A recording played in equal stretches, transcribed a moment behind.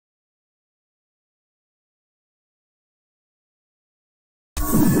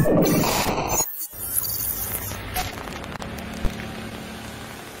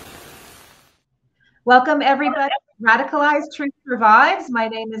Welcome, everybody. Radicalized Truth Survives. My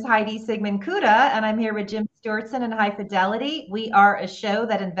name is Heidi Sigmund Kuda, and I'm here with Jim Stewartson and High Fidelity. We are a show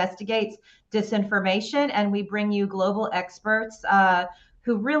that investigates disinformation, and we bring you global experts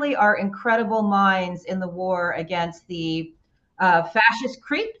who really are incredible minds in the war against the fascist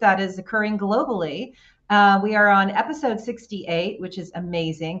creep that is occurring globally. We are on episode 68, which is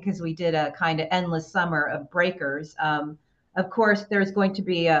amazing because we did a kind of endless summer of breakers. Of course, there's going to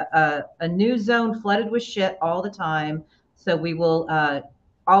be a news zone flooded with shit all the time. So we will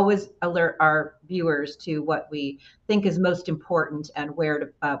always alert our viewers to what we think is most important and where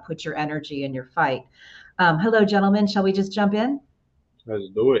to put your energy in your fight. Hello, gentlemen. Shall we just jump in? Let's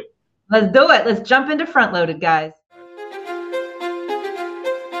do it. Let's do it. Let's jump into Front Loaded, guys.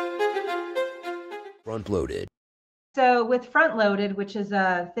 Front Loaded. So with Front Loaded, which is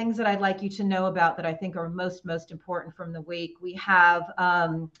things that I'd like you to know about that I think are most important from the week, we have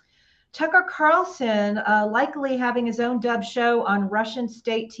Tucker Carlson likely having his own dub show on Russian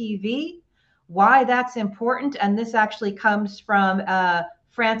state TV. Why that's important, and this actually comes from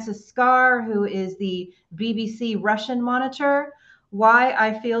Francis Scar, who is the BBC Russian monitor. Why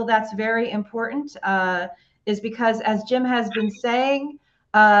I feel that's very important is because, as Jim has been saying,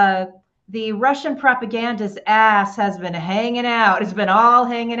 the Russian propagandist's ass has been hanging out. It's been all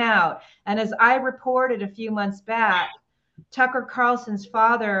hanging out. And as I reported a few months back, Tucker Carlson's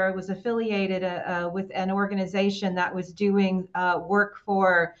father was affiliated with an organization that was doing work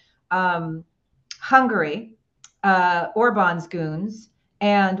for Hungary, Orban's goons.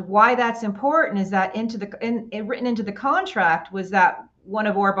 And why that's important is that written into the contract was that one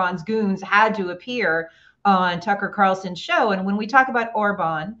of Orban's goons had to appear on Tucker Carlson's show. And when we talk about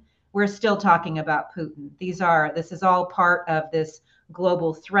Orban, we're still talking about Putin. This is all part of this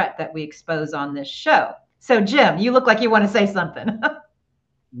global threat that we expose on this show. So, Jim, you look like you want to say something.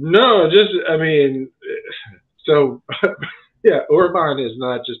 No, yeah, Orban is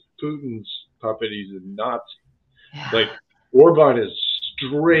not just Putin's puppet, he's a Nazi. Yeah. Like, Orban is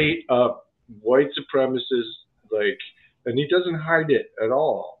straight up white supremacist, and he doesn't hide it at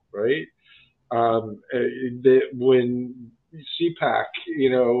all, right? When CPAC,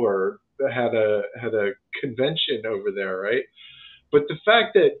 or had a convention over there, right? But the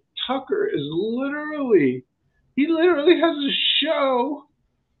fact that Tucker is literally has a show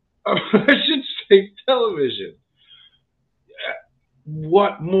on Russian state television.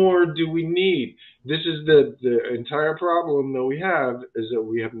 What more do we need? This is the entire problem that we have, is that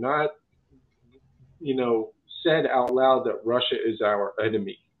we have not, said out loud that Russia is our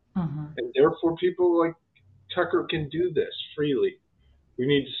enemy. Mm-hmm. And therefore people like Tucker can do this freely. We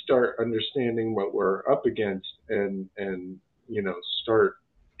need to start understanding what we're up against and start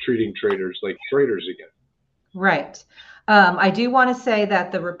treating traitors like traitors again. Right. I do want to say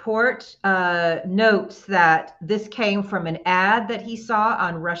that the report notes that this came from an ad that he saw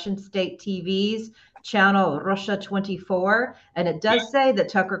on Russian state TV's channel Russia 24, and it does say that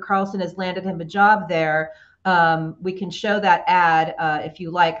Tucker Carlson has landed him a job there. We can show that ad if you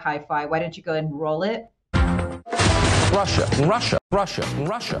like, Hi-Fi. Why don't you go ahead and roll it? Russia, Russia, Russia,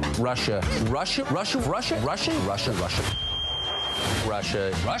 Russia, Russia, Russia, Russia, Russia, Russia, Russia, Russia.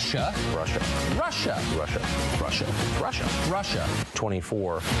 Russia, Russia, Russia, Russia, Russia, Russia, Russia, Russia,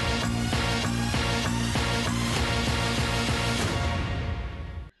 24.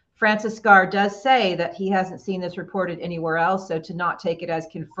 Francis Scar does say that he hasn't seen this reported anywhere else, so to not take it as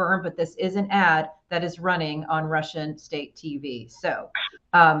confirmed, but this is an ad that is running on Russian state TV. So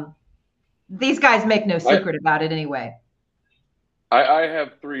these guys make no secret about it anyway. I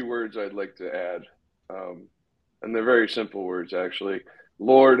have 3 words I'd like to add, and they're very simple words, actually.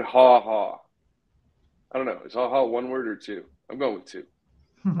 Lord Ha Ha. I don't know. Is Ha Ha one word or 2? I'm going with 2.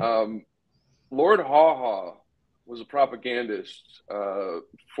 Lord Ha Ha was a propagandist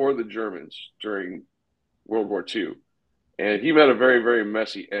for the Germans during World War II, and he met a very, very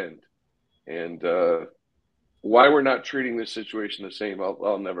messy end. And why we're not treating this situation the same,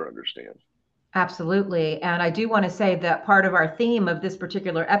 I'll never understand. Absolutely. And I do want to say that part of our theme of this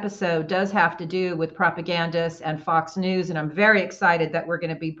particular episode does have to do with propagandists and Fox News. And I'm very excited that we're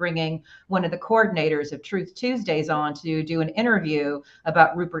going to be bringing one of the coordinators of Truth Tuesdays on to do an interview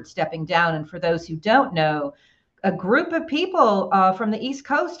about Rupert stepping down. And for those who don't know, a group of people from the East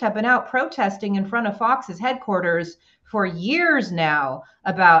Coast have been out protesting in front of Fox's headquarters for years now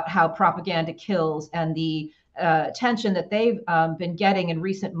about how propaganda kills, and the attention that they've been getting in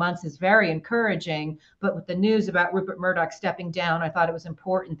recent months is very encouraging. But with the news about Rupert Murdoch stepping down, I thought it was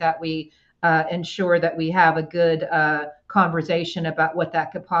important that we ensure that we have a good conversation about what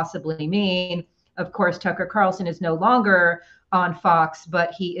that could possibly mean. Of course, Tucker Carlson is no longer on Fox,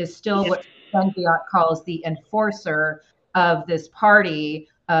 but he is still what Ben-Gvir calls the enforcer of this party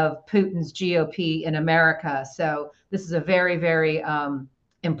of Putin's GOP in America. So this is a very, very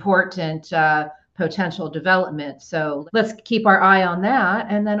important potential development. So let's keep our eye on that.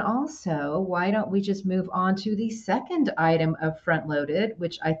 And then also, why don't we just move on to the second item of Front Loaded,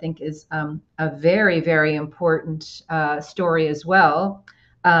 which I think is a very, very important story as well.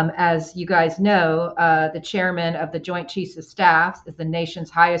 As you guys know, the chairman of the Joint Chiefs of Staff is the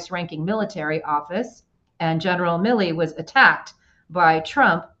nation's highest ranking military office, and General Milley was attacked by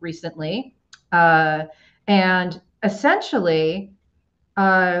Trump recently. And essentially,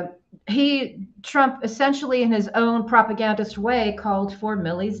 Trump essentially in his own propagandist way called for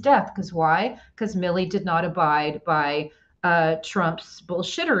Milley's death. Because why? Because Milley did not abide by Trump's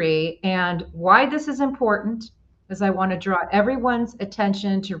bullshittery. And why this is important is I want to draw everyone's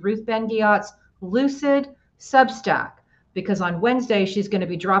attention to Ruth Ben-Gvira's Lucid Substack, because on Wednesday she's going to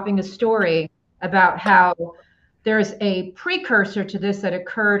be dropping a story about how there's a precursor to this that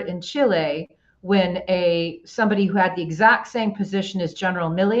occurred in Chile when somebody who had the exact same position as General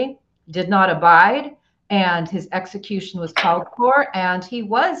Milley did not abide, and his execution was called for, and he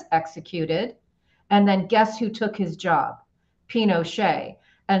was executed. And then guess who took his job? Pinochet.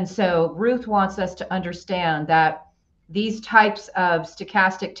 And so Ruth wants us to understand that these types of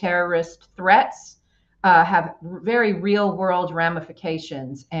stochastic terrorist threats have very real world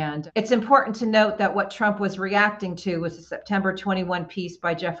ramifications. And it's important to note that what Trump was reacting to was a September 21 piece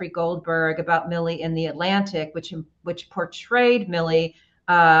by Jeffrey Goldberg about Milley in The Atlantic, which portrayed Milley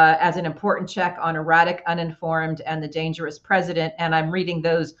as an important check on erratic, uninformed, and the dangerous president. And I'm reading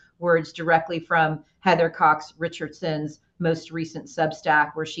those words directly from Heather Cox Richardson's most recent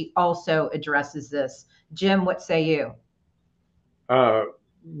Substack, where she also addresses this. Jim, what say you? General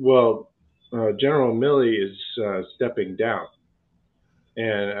Milley is stepping down.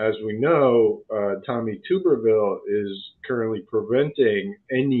 And as we know, Tommy Tuberville is currently preventing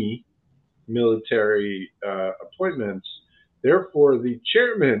any military appointments. Therefore, the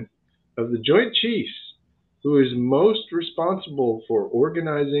chairman of the Joint Chiefs, who is most responsible for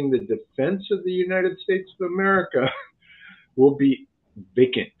organizing the defense of the United States of America, will be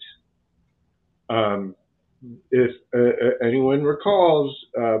vacant. If anyone recalls,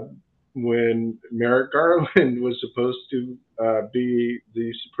 when Merrick Garland was supposed to be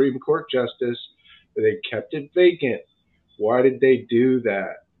the Supreme Court justice, they kept it vacant. Why did they do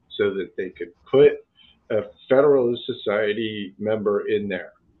that? So that they could put a Federalist Society member in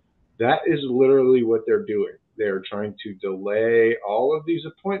there. That is literally what they're doing. They're trying to delay all of these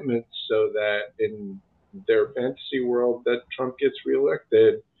appointments so that in their fantasy world that Trump gets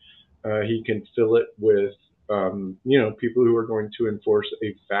reelected, he can fill it with people who are going to enforce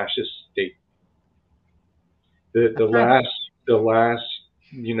a fascist state. The last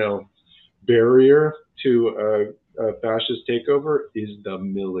barrier to a fascist takeover is the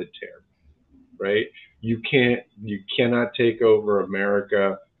military, right? You cannot take over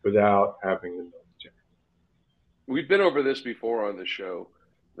America without having the military. We've been over this before on the show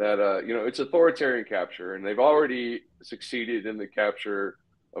that it's authoritarian capture, and they've already succeeded in the capture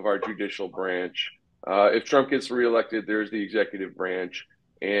of our judicial branch. If Trump gets reelected, there's the executive branch.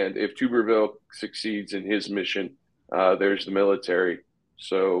 And if Tuberville succeeds in his mission, there's the military.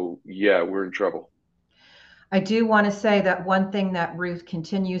 So, yeah, we're in trouble. I do want to say that one thing that Ruth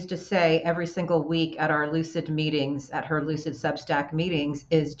continues to say every single week at our Lucid meetings, at her Lucid Substack meetings,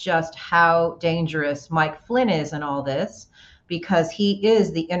 is just how dangerous Mike Flynn is in all this, because he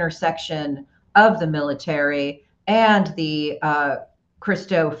is the intersection of the military and the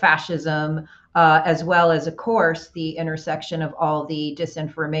Christo-fascism, as well as, of course, the intersection of all the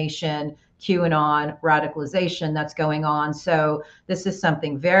disinformation, QAnon, radicalization that's going on. So this is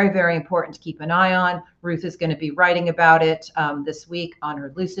something very, very important to keep an eye on. Ruth is going to be writing about it this week on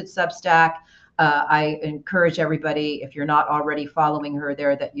her Lucid Substack. I encourage everybody, if you're not already following her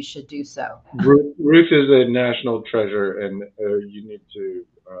there, that you should do so. Ruth is a national treasure, and you need to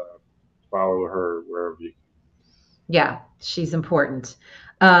follow her wherever you can. Yeah, she's important.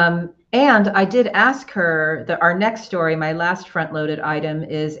 And I did ask her that our next story, my last front-loaded item,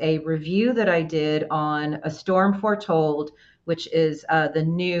 is a review that I did on A Storm Foretold, which is the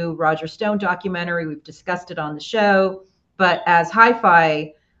new Roger Stone documentary. We've discussed it on the show, but as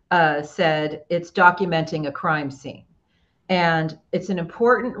Hi-Fi said, it's documenting a crime scene. And it's an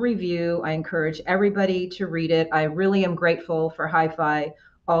important review. I encourage everybody to read it. I really am grateful for Hi-Fi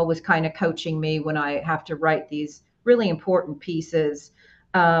always kind of coaching me when I have to write these really important pieces.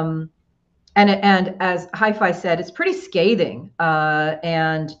 And as Hi-Fi said, it's pretty scathing.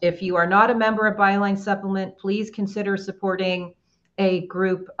 And if you are not a member of Byline Supplement, please consider supporting a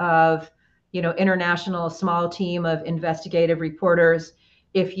group of, international small team of investigative reporters.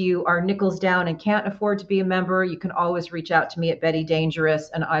 If you are nickels down and can't afford to be a member, you can always reach out to me at Betty Dangerous,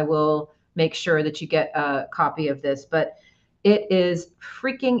 and I will make sure that you get a copy of this. But it is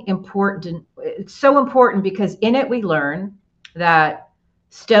freaking important. It's so important because in it we learn that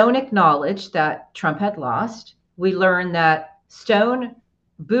Stone acknowledged that Trump had lost. We learned that Stone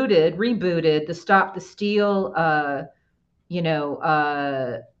rebooted the Stop the Steal,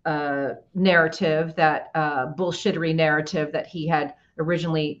 narrative, that bullshittery narrative that he had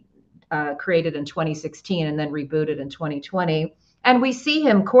originally created in 2016 and then rebooted in 2020. And we see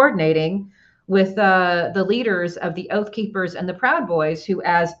him coordinating with the leaders of the Oath Keepers and the Proud Boys, who,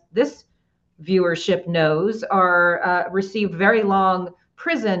 as this viewership knows, are received very long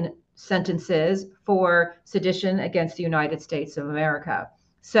prison sentences for sedition against the United States of America.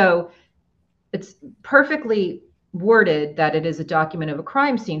 So it's perfectly worded that it is a document of a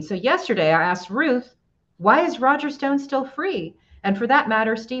crime scene. So yesterday I asked Ruth, why is Roger Stone still free? And for that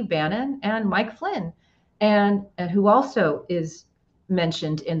matter, Steve Bannon and Mike Flynn, and who also is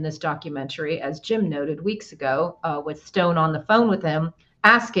mentioned in this documentary, as Jim noted weeks ago, with Stone on the phone with him,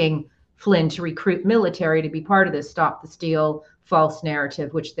 asking Flynn to recruit military to be part of this Stop the Steal false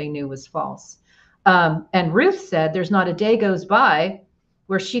narrative, which they knew was false. And Ruth said there's not a day goes by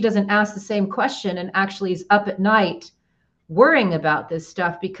where she doesn't ask the same question and actually is up at night worrying about this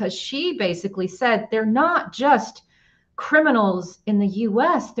stuff, because she basically said they're not just criminals in the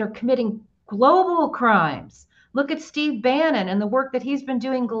US, they're committing global crimes. Look at Steve Bannon and the work that he's been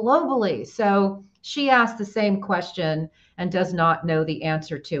doing globally. So she asked the same question and does not know the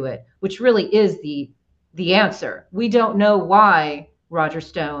answer to it, which really is the answer. We don't know why Roger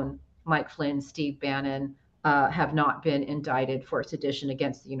Stone, Mike Flynn, Steve Bannon have not been indicted for sedition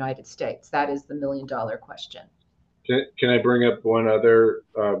against the United States. That is the million-dollar question. Can I bring up one other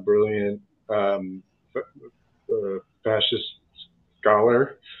brilliant fascist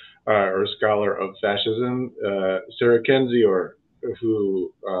scholar, or scholar of fascism, Sarah Kendzior,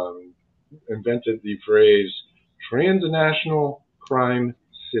 who invented the phrase transnational crime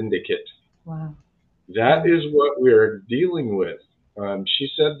syndicate. Wow. That is what we're dealing with. She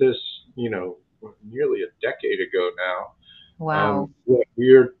said this, nearly a decade ago now. Wow.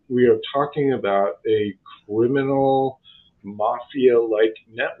 We are talking about a criminal mafia-like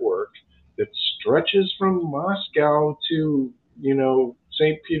network that stretches from Moscow to,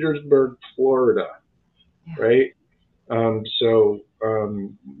 St. Petersburg, Florida, Yeah. right?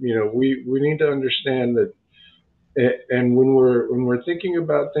 We need to understand that. And when we're thinking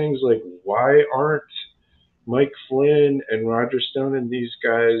about things like, why aren't Mike Flynn and Roger Stone and these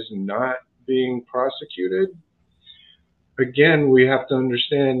guys not being prosecuted? Again, we have to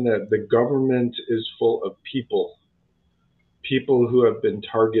understand that the government is full of people who have been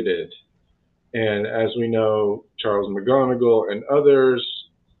targeted. And as we know, Charles McGonigal and others,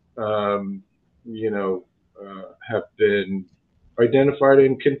 have been identified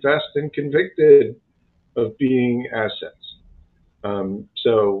and confessed and convicted of being assets.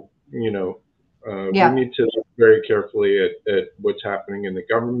 Yeah. We need to look very carefully at what's happening in the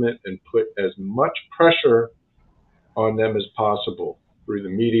government and put as much pressure on them as possible through the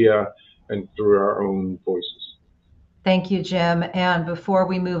media and through our own voices. Thank you, Jim. And before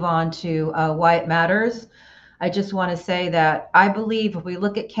we move on to why it matters, I just want to say that I believe if we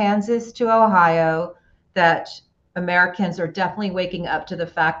look at Kansas to Ohio, that Americans are definitely waking up to the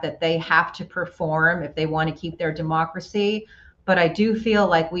fact that they have to perform if they want to keep their democracy. But I do feel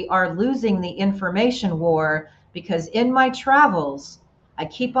like we are losing the information war, because in my travels, I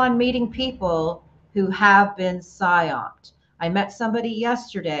keep on meeting people who have been psyoped. I met somebody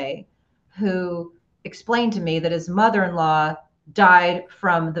yesterday who explained to me that his mother-in-law died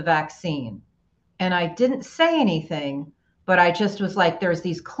from the vaccine. And I didn't say anything, but I just was like, there's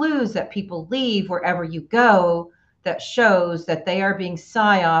these clues that people leave wherever you go that shows that they are being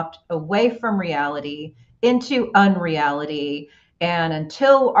psyoped away from reality into unreality. And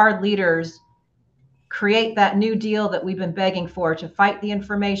until our leaders create that new deal that we've been begging for to fight the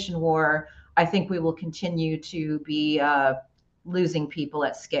information war, I think we will continue to be losing people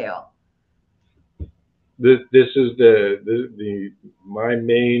at scale. This is my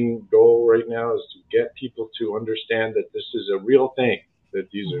main goal right now, is to get people to understand that this is a real thing, that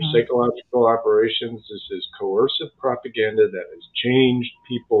these are psychological operations. This is coercive propaganda that has changed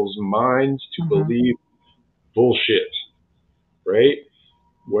people's minds to believe bullshit, right?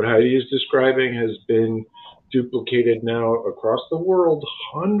 What Heidi is describing has been duplicated now across the world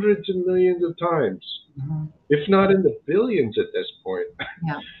hundreds of millions of times, if not in the billions at this point,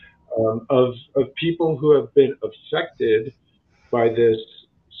 Yeah. of people who have been affected by this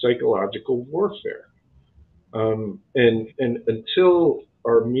psychological warfare. And until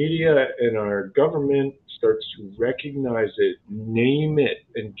our media and our government starts to recognize it, name it,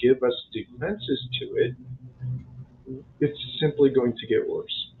 and give us defenses to it, it's simply going to get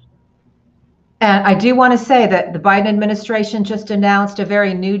worse. And I do want to say that the Biden administration just announced a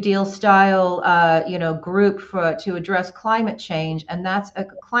very New Deal style, group to address climate change, and that's a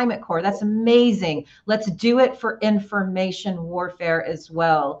climate corps. That's amazing. Let's do it for information warfare as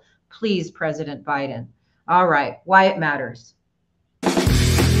well, please, President Biden. All right, why it matters.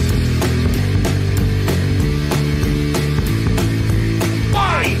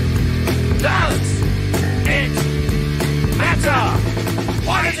 Why does it matter?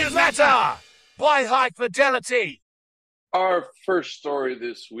 Why does it matter? Why high fidelity? Our first story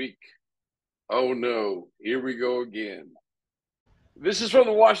this week. Oh no, here we go again. This is from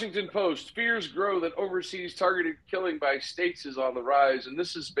the Washington Post. Fears grow that overseas targeted killing by states is on the rise, and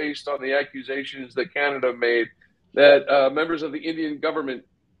this is based on the accusations that Canada made that members of the Indian government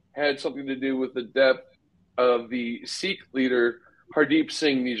had something to do with the death of the Sikh leader Hardeep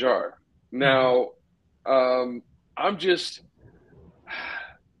Singh Nijjar. Now,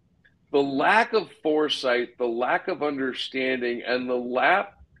 the lack of foresight, the lack of understanding, and the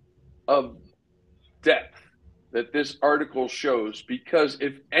lack of depth that this article shows, because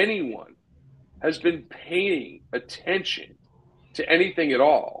if anyone has been paying attention to anything at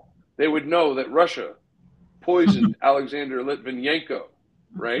all, they would know that Russia poisoned Alexander Litvinenko,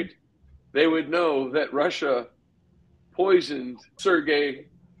 right? They would know that Russia poisoned Sergei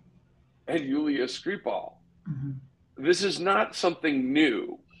and Yulia Skripal. This is not something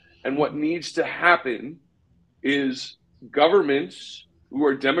new. And what needs to happen is governments who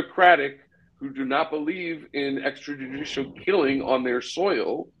are democratic, who do not believe in extrajudicial killing on their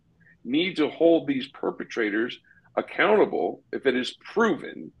soil, need to hold these perpetrators accountable if it is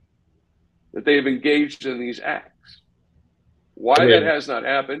proven that they have engaged in these acts. Why that has not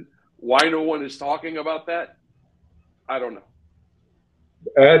happened, why no one is talking about that, I don't know.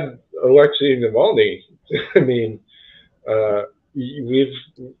 Add Alexei Navalny. I mean,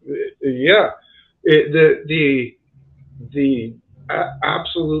 the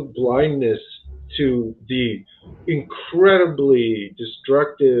absolute blindness to the incredibly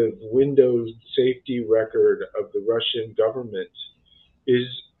destructive Windows safety record of the Russian government is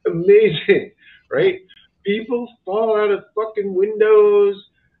amazing, right? People fall out of fucking windows,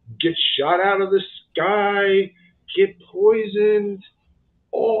 get shot out of the sky, get poisoned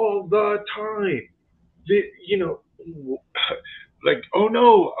all the time. Like, oh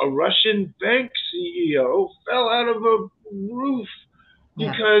no, a Russian bank CEO fell out of a roof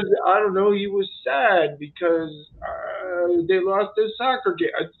because, I don't know, he was sad because they lost their soccer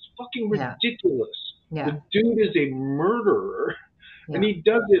game. It's fucking ridiculous. The dude is a murderer, and he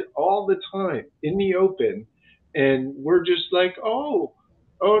does it all the time in the open. And we're just like, oh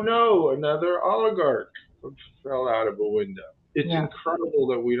no, another oligarch fell out of a window. It's incredible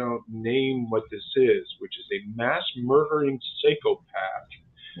that we don't name what this is, which is a mass murdering psychopath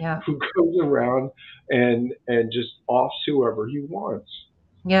who goes around and just offs whoever he wants.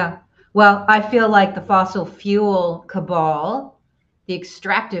 Yeah. Well, I feel like the fossil fuel cabal, the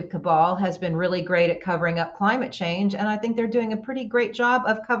extractive cabal, has been really great at covering up climate change. And I think they're doing a pretty great job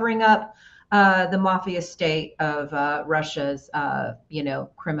of covering up the mafia state of Russia's,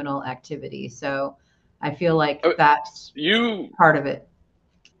 criminal activity. So I feel like that's part of it.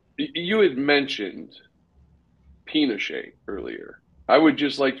 You had mentioned Pinochet earlier. I would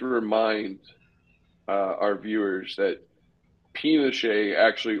just like to remind our viewers that Pinochet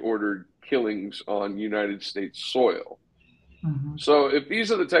actually ordered killings on United States soil. So if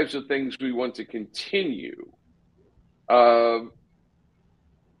these are the types of things we want to continue,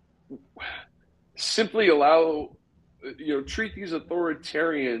 simply allow, treat these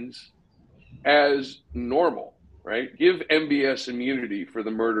authoritarians as normal, right? Give MBS immunity for the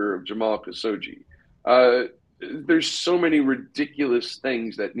murder of Jamal Khashoggi. There's so many ridiculous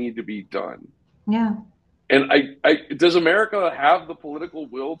things that need to be done. Yeah. And does America have the political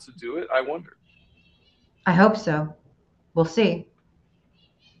will to do it? I wonder. I hope so. We'll see.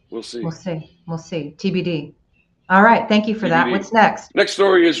 We'll see. We'll see. We'll see. TBD. All right. Thank you for that. What's next? Next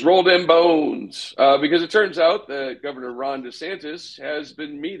story is roll them bones, because it turns out that Governor Ron DeSantis has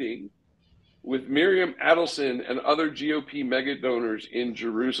been meeting with Miriam Adelson and other GOP mega donors in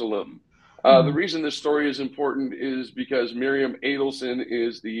Jerusalem. The reason this story is important is because Miriam Adelson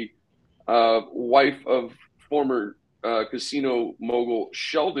is the wife of former casino mogul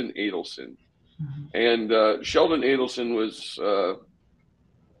Sheldon Adelson. And Sheldon Adelson was,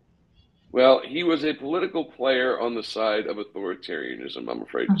 well, he was a political player on the side of authoritarianism, I'm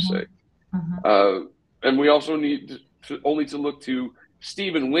afraid to say. And we also need only to look to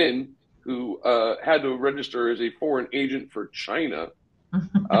Stephen Wynn, who had to register as a foreign agent for China.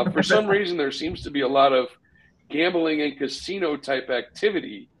 For some reason, there seems to be a lot of gambling and casino type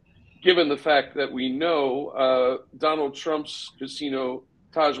activity, given the fact that we know Donald Trump's casino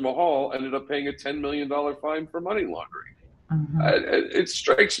Taj Mahal ended up paying a $10 million fine for money laundering. It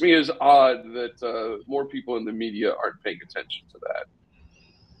strikes me as odd that more people in the media aren't paying attention to that.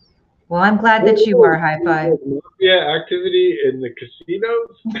 Well, I'm glad that you are, High Five. Mafia activity in the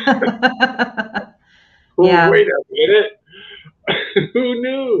casinos? Yeah. Wait a minute. Who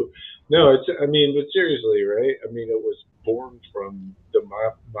knew? No, I mean, but seriously, right? I mean, it was born from the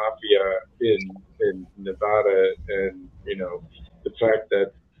mafia in Nevada, and, you know, the fact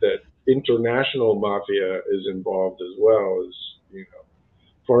that international mafia is involved as well is, you know,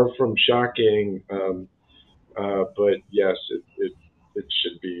 far from shocking. But yes, it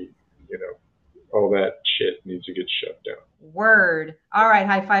should be, you know, all that shit needs to get shut down. Word. All right,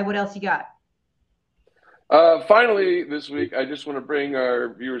 High Five. What else you got? Finally, this week, I just want to bring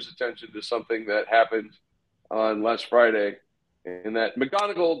our viewers' attention to something that happened on last Friday, and that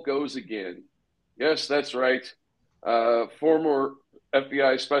McGonigal goes again. Yes, that's right. Former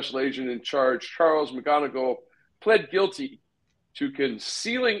FBI Special Agent in Charge Charles McGonigal pled guilty to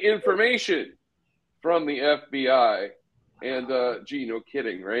concealing information from the FBI. And gee, no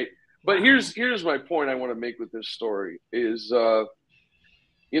kidding, right? But here's my point I want to make with this story is,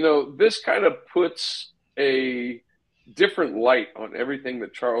 you know, this kind of puts a different light on everything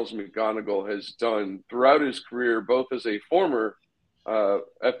that Charles McGonigal has done throughout his career, both as a former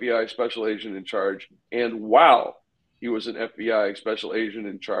FBI Special Agent in Charge and while he was an FBI Special Agent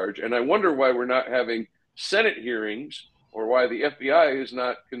in Charge. And I wonder why we're not having Senate hearings, or why the FBI is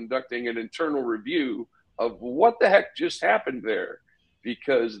not conducting an internal review of what the heck just happened there,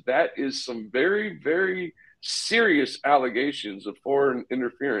 because that is some very, very serious allegations of foreign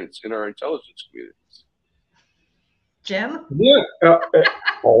interference in our intelligence communities. Jim? Yeah.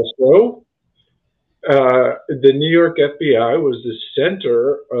 Also, the New York FBI was the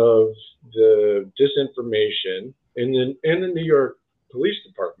center of the disinformation in the New York Police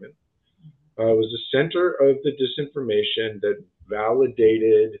Department. Was the center of the disinformation that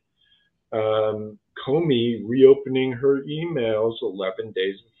validated Comey reopening her emails 11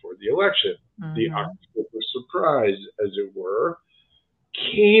 days before the election. The October surprise, as it were,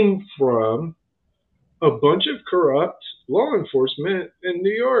 came from a bunch of corrupt law enforcement in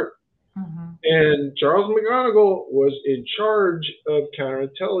New York. And Charles McGonigal was in charge of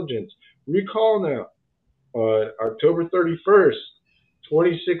counterintelligence. Recall now, on October 31st,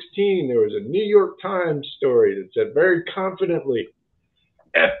 2016, there was a New York Times story that said very confidently,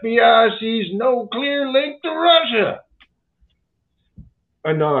 FBI sees no clear link to Russia.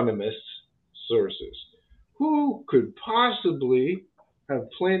 Anonymous sources. Who could possibly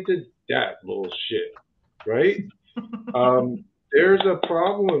have planted that bullshit, right? There's a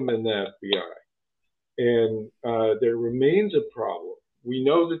problem in the FBI, and there remains a problem. We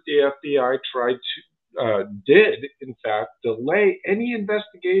know that the FBI did in fact delay any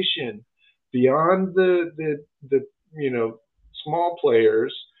investigation beyond the you know, small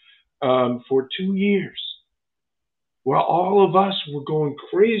players for 2 years, while all of us were going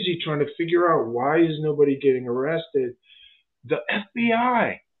crazy trying to figure out why is nobody getting arrested. The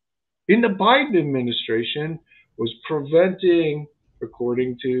FBI in the Biden administration was preventing,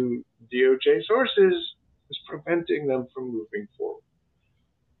 according to DOJ sources, was preventing them from moving forward.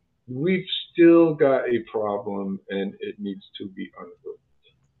 We've still got a problem, and it needs to be unearthed.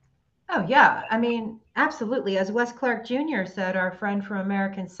 Oh, yeah. I mean, absolutely. As Wes Clark Jr. said, our friend from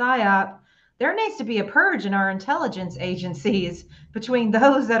American PSYOP, there needs to be a purge in our intelligence agencies between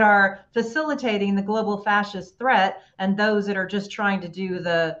those that are facilitating the global fascist threat and those that are just trying to do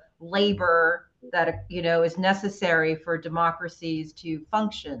the labor that, you know, is necessary for democracies to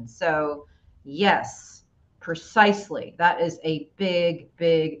function. So, yes, precisely. That is a big,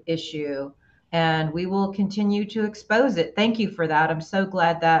 big issue. And we will continue to expose it. Thank you for that. I'm so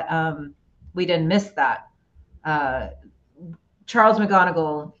glad that we didn't miss that. Charles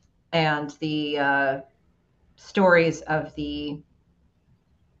McGonigal and the stories of the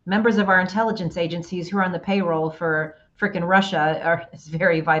members of our intelligence agencies who are on the payroll for frickin' Russia is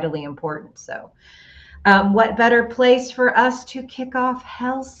very vitally important. So what better place for us to kick off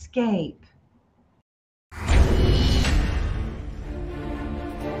Hellscape?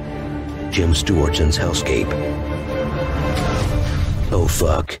 Jim Stewartsen's hellscape. Oh,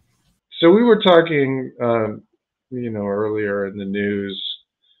 fuck. So we were talking, earlier in the news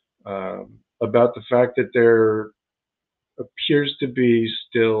about the fact that there appears to be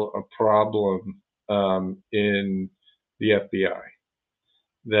still a problem in the FBI.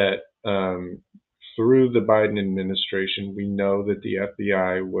 That through the Biden administration, we know that the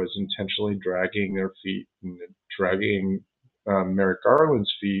FBI was intentionally dragging their feet and dragging Merrick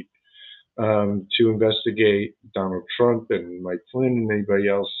Garland's feet to investigate Donald Trump and Mike Flynn and anybody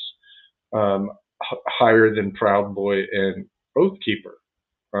else higher than Proud Boy and Oath Keeper.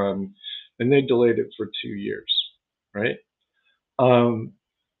 And they delayed it for 2 years, right? I'm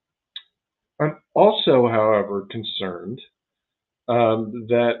also, however, concerned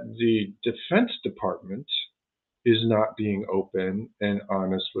that the Defense Department is not being open and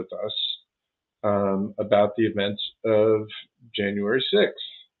honest with us about the events of January 6th.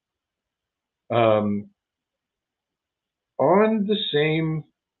 On the same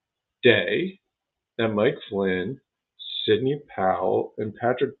day that Mike Flynn, Sidney Powell, and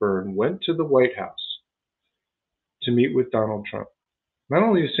Patrick Byrne went to the White House to meet with Donald Trump, not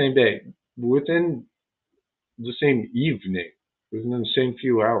only the same day, within the same evening, within the same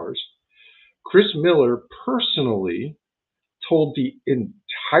few hours, Chris Miller personally told the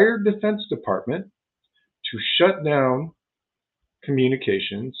entire Defense Department to shut down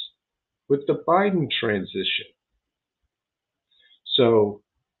communications with the Biden transition. So,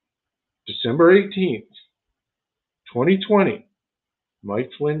 December 18th, 2020, Mike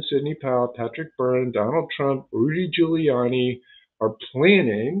Flynn, Sidney Powell, Patrick Byrne, Donald Trump, Rudy Giuliani are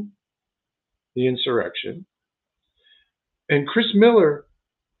planning the insurrection. And Chris Miller,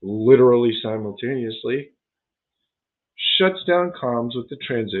 literally simultaneously, shuts down comms with the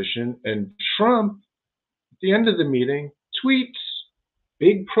transition, and Trump, at the end of the meeting, tweets,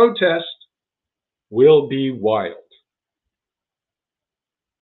 "Big protest will be wild."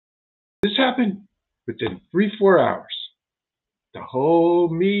 This happened within 3-4 hours. The whole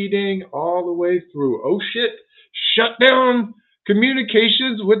meeting all the way through. Oh shit, shut down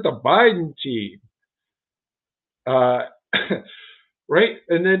communications with the Biden team. Right?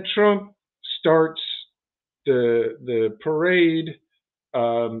 And then Trump starts the parade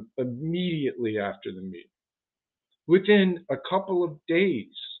immediately after the meeting. Within a couple of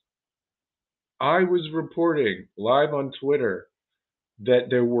days, I was reporting live on Twitter that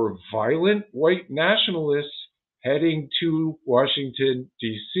there were violent white nationalists heading to Washington,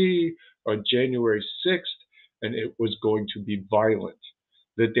 D.C. on January 6th, and it was going to be violent.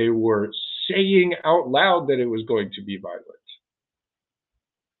 That they were saying out loud that it was going to be violent.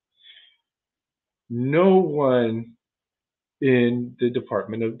 No one in the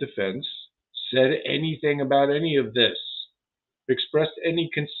Department of Defense said anything about any of this, expressed any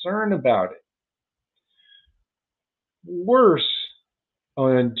concern about it. Worse,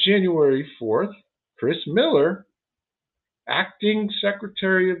 on January 4th, Chris Miller, acting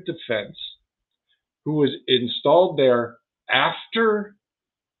Secretary of Defense, who was installed there after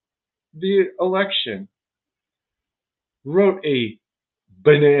the election, wrote a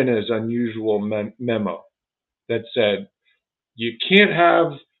bananas unusual memo that said, you can't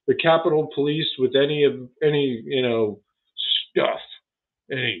have the Capitol Police with any stuff,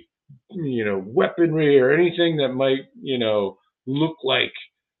 any weaponry or anything that might look like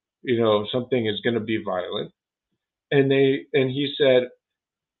something is going to be violent. And he said,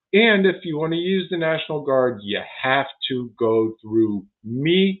 and if you want to use the National Guard, you have to go through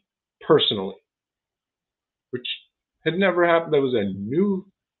me personally, which had never happened. That was a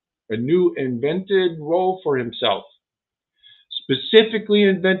new invented role for himself, specifically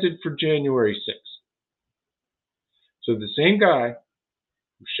invented for January 6th. So the same guy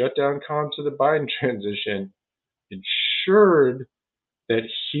who shut down comms to the Biden transition ensured that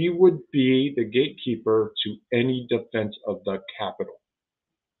he would be the gatekeeper to any defense of the Capitol.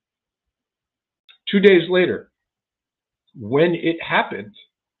 2 days later, when it happened,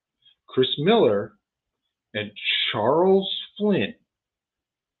 Chris Miller and Charles Flynn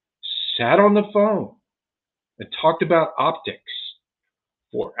sat on the phone and talked about optics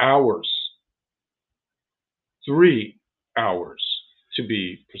for hours. 3 hours, to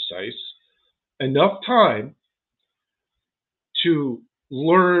be precise. Enough time to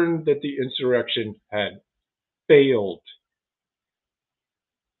learn that the insurrection had failed.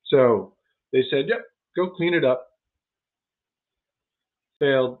 So they said, yep, go clean it up.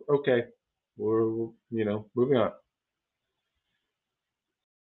 Failed. Okay. We're moving on.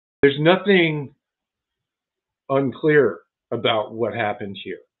 There's nothing unclear about what happened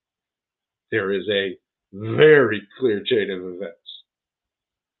here. There is a very clear chain of events.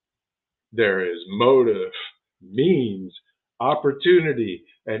 there is motive, means, opportunity,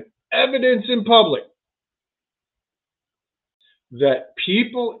 and evidence in public that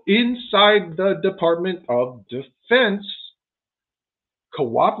people inside the Department of Defense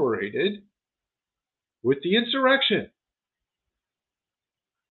cooperated with the insurrection.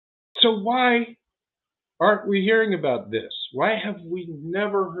 So why aren't we hearing about this? Why have we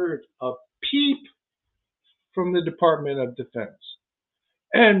never heard a peep from the Department of Defense?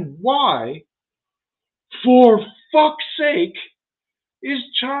 And why, for fuck's sake, is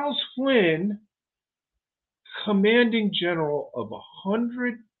Charles Flynn commanding general of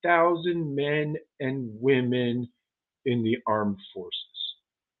 100,000 men and women in the armed forces,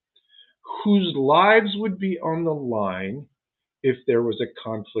 whose lives would be on the line if there was a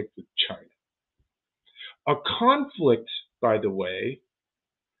conflict with China? A conflict, by the way,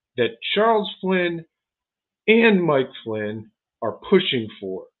 that Charles Flynn and Mike Flynn are pushing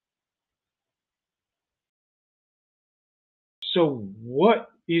for. So what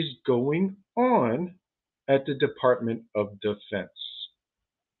is going on at the Department of Defense?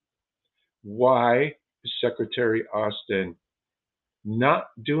 Why is Secretary Austin not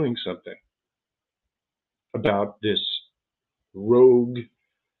doing something about this rogue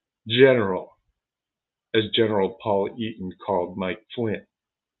general, as General Paul Eaton called Mike Flynn?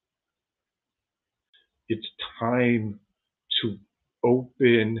 It's time to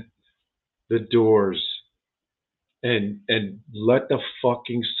open the doors and let the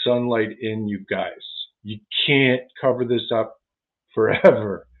fucking sunlight in, you guys. You can't cover this up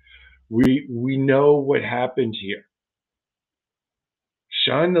forever. We know what happened here.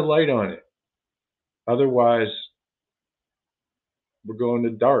 Shine the light on it. Otherwise, we're going to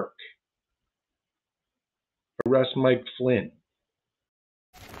dark. Arrest Mike Flynn.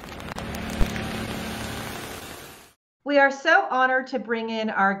 We are so honored to bring in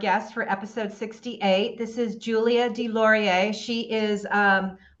our guest for episode 68. This is Julia DeLaurier. She is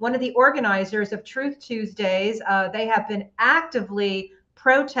one of the organizers of Truth Tuesdays. They have been actively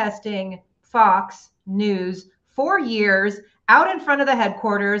protesting Fox News for years, out in front of the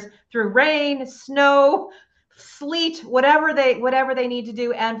headquarters, through rain, snow, sleet, whatever they need to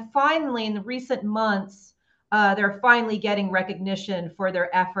do. And finally, in the recent months, they're finally getting recognition for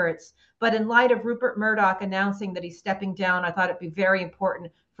their efforts. But in light of Rupert Murdoch announcing that he's stepping down, I thought it'd be very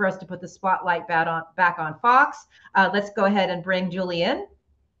important for us to put the spotlight back on Fox. Let's go ahead and bring Julie in.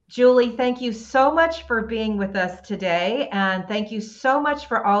 Julie, thank you so much for being with us today. And thank you so much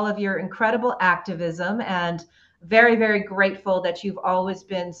for all of your incredible activism, and very, very grateful that you've always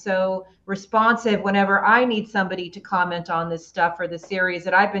been so responsive whenever I need somebody to comment on this stuff for the series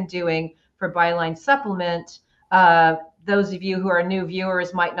that I've been doing for Byline Supplement. Those of you who are new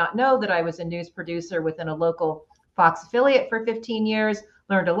viewers might not know that I was a news producer within a local Fox affiliate for 15 years,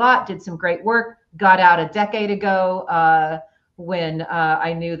 learned a lot, did some great work, got out a decade ago when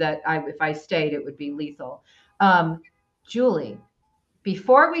I knew that if I stayed, it would be lethal. Julie,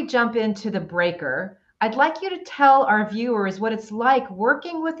 before we jump into the breaker, I'd like you to tell our viewers what it's like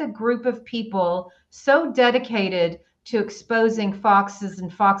working with a group of people so dedicated to exposing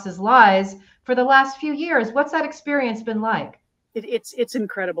Fox's lies for the last few years. What's that experience been like? It's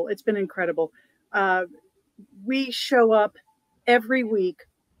incredible. It's been incredible. We show up every week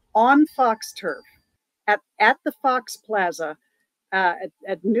on Fox turf at the Fox Plaza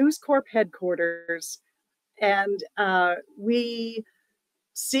at News Corp headquarters, and we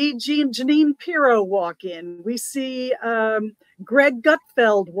see Janine Pirro walk in. We see Greg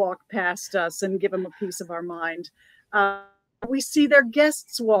Gutfeld walk past us and give him a piece of our mind. We see their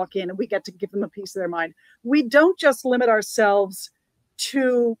guests walk in and we get to give them a piece of their mind. We don't just limit ourselves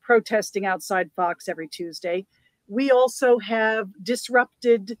to protesting outside Fox every Tuesday. We also have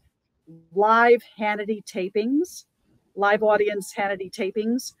disrupted live Hannity tapings, live audience Hannity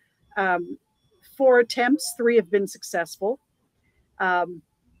tapings. 4 attempts, 3 have been successful.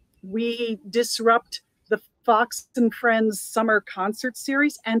 We disrupt the Fox and Friends summer concert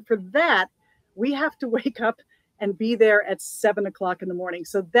series. And for that, we have to wake up and be there at 7 o'clock in the morning.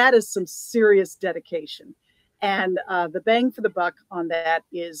 So that is some serious dedication. And the bang for the buck on that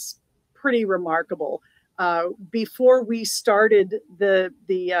is pretty remarkable. Before we started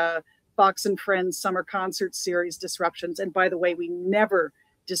the Fox and Friends summer concert series disruptions, and by the way, we never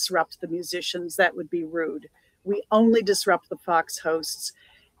disrupt the musicians. That would be rude. We only disrupt the Fox hosts.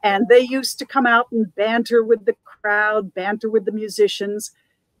 And they used to come out and banter with the crowd, banter with the musicians.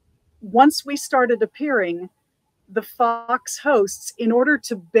 Once we started appearing, the Fox hosts, in order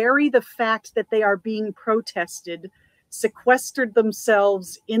to bury the fact that they are being protested, sequestered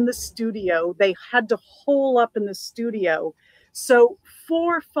themselves in the studio. They had to hole up in the studio So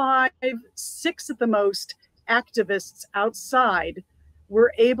 4, 5, 6 at the most activists outside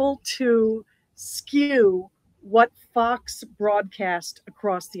were able to skew what Fox broadcast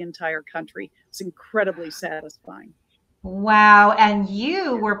across the entire country. It's incredibly satisfying. Wow. And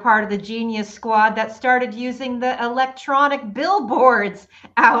you were part of the genius squad that started using the electronic billboards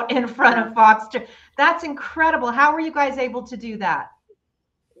out in front of Fox. That's incredible. How were you guys able to do that?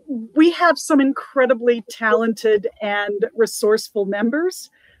 We have some incredibly talented and resourceful members.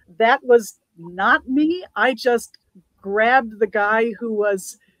 That was not me. I just grabbed the guy who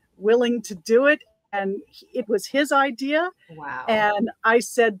was willing to do it, and it was his idea. Wow. And I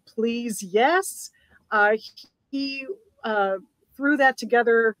said, please, yes. He threw that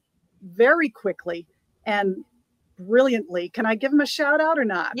together very quickly and brilliantly. Can I give him a shout out or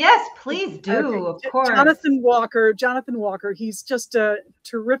not? Yes, please do. Okay. Of course. Jonathan Walker. He's just a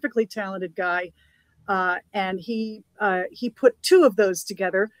terrifically talented guy. And he put 2 of those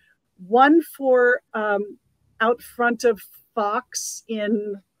together. One for out front of Fox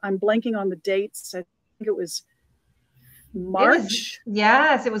I'm blanking on the dates. I think it was March.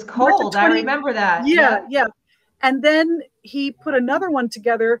 Yes, it was cold. I remember that. Yeah. And then he put another one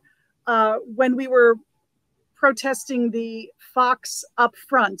together when we were protesting the Fox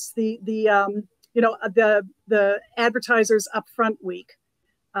upfronts, the advertisers upfront week.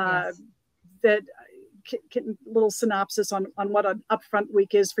 Yes. That little synopsis on what an upfront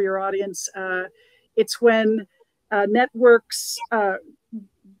week is for your audience. It's when networks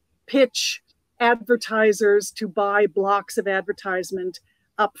pitch advertisers to buy blocks of advertisement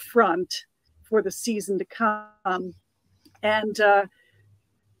up front for the season to come. And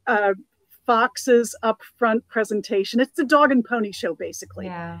Fox's upfront presentation, it's the dog and pony show, basically.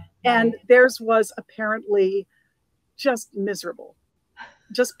 Yeah. And theirs was apparently just miserable,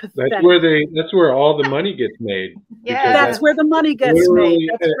 just pathetic. That's where all the money gets made. Yeah. That's where the money gets made.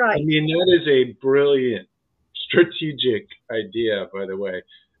 That's right. I mean, that is a brilliant strategic idea, by the way.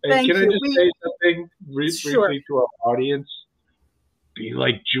 And Thank can I you. just say something briefly to our audience? Be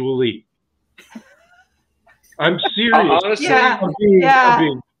like Julie. I'm serious. Honestly, I'm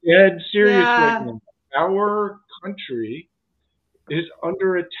being dead serious right now. Our country is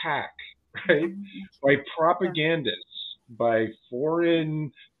under attack, right? By propagandists, by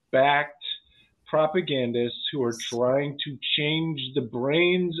foreign-backed propagandists who are trying to change the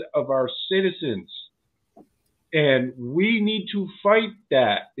brains of our citizens. And we need to fight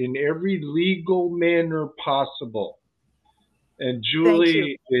that in every legal manner possible. And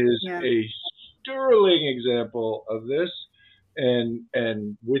Julie is a sterling example of this. And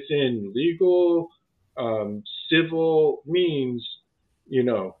within legal, civil means,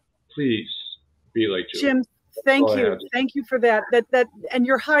 please be like Julie. Jim, thank you. Thank you for that. And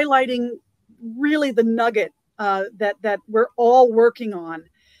you're highlighting really the nugget that we're all working on.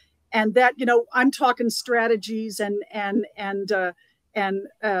 And that, I'm talking strategies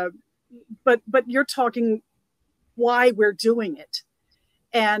but you're talking why we're doing it.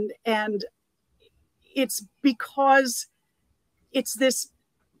 And it's because it's this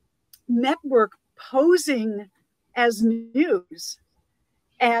network posing as news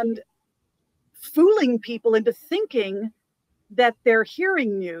and fooling people into thinking that they're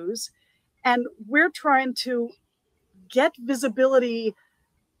hearing news. And we're trying to get visibility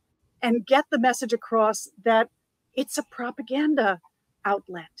and get the message across that it's a propaganda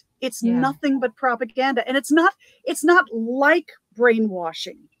outlet. It's nothing but propaganda. And it's not like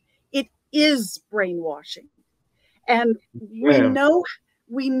brainwashing. It is brainwashing. And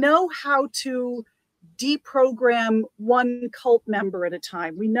we know how to deprogram one cult member at a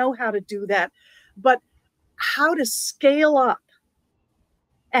time. We know how to do that. But how to scale up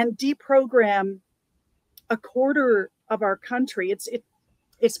and deprogram a quarter of our country, it's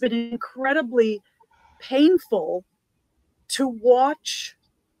been incredibly painful to watch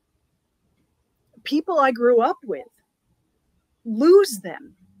people I grew up with lose their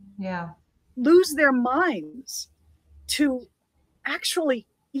minds to actually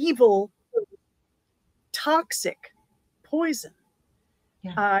evil, toxic poison.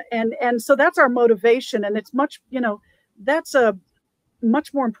 And so that's our motivation. And it's much, that's a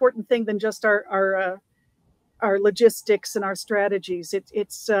much more important thing than just our logistics and our strategies.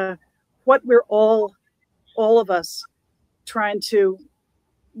 It's what we're all of us trying to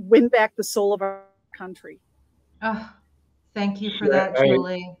win back the soul of our country. Oh, thank you for that,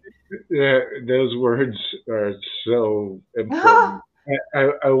 Julie. Those words are so important.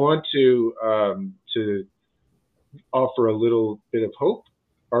 I want to offer a little bit of hope.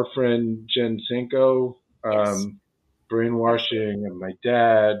 Our friend Jen Senko, brainwashing, and my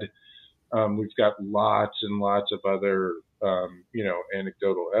dad. We've got lots and lots of other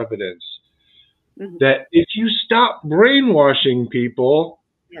anecdotal evidence that if you stop brainwashing people,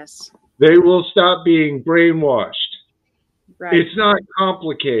 Yes. they will stop being brainwashed. Right. It's not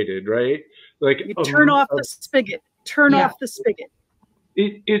complicated, right? Like you turn off the spigot. Turn off the spigot.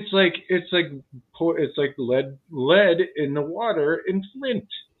 It's like lead in the water in Flint.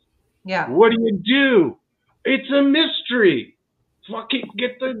 Yeah. What do? It's a mystery. Fucking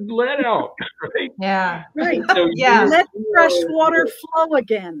get the lead out, right? Yeah. Right. So Let fresh water flow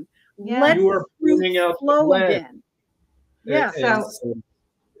again. Yeah. Let you are burning out the flow lead. again. Yeah. And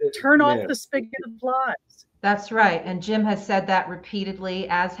turn off the spigot of lies. That's right. And Jim has said that repeatedly,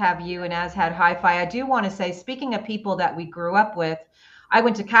 as have you and as had Hi-Fi. I do want to say, speaking of people that we grew up with, I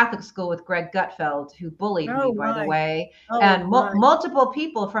went to Catholic school with Greg Gutfeld, who bullied me, by the way. And multiple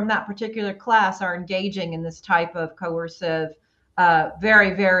people from that particular class are engaging in this type of coercive,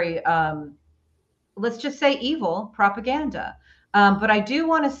 very, very, let's just say evil propaganda. But I do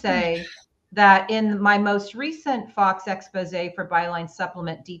want to say that in my most recent Fox expose for Byline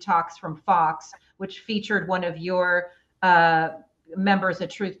Supplement Detox from Fox, which featured one of your members of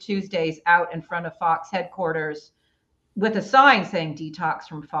Truth Tuesdays out in front of Fox headquarters with a sign saying Detox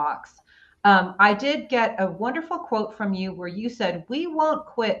from Fox, I did get a wonderful quote from you where you said, "We won't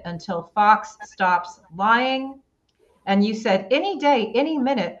quit until Fox stops lying." And you said, "Any day, any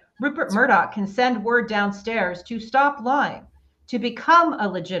minute, Rupert Murdoch can send word downstairs to stop lying, to become a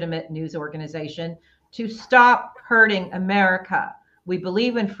legitimate news organization, to stop hurting America. We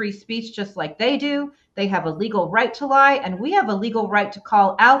believe in free speech just like they do. They have a legal right to lie, and we have a legal right to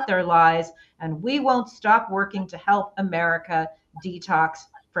call out their lies, and we won't stop working to help America detox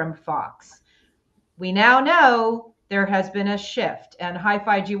from Fox." We now know there has been a shift. And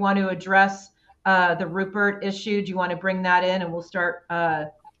Hi-Fi, do you want to address the Rupert issue? Do you want to bring that in, and we'll start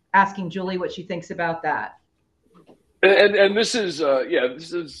asking Julie what she thinks about that? And this is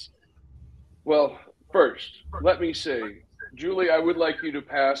well, first, let me say, Julie, I would like you to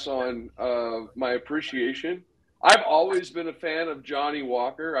pass on my appreciation. I've always been a fan of Johnny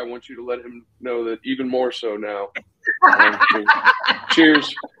Walker. I want you to let him know that even more so now.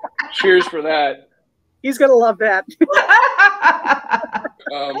 Cheers for that. He's going to love that.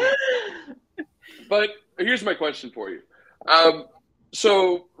 But here's my question for you.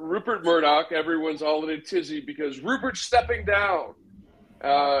 So Rupert Murdoch, everyone's all in a tizzy because Rupert's stepping down.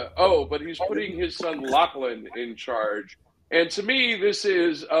 But he's putting his son Lachlan in charge. And to me, this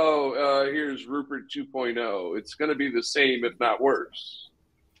is, here's Rupert 2.0. It's going to be the same, if not worse.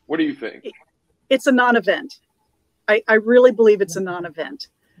 What do you think? It's a non-event. I really believe it's a non-event.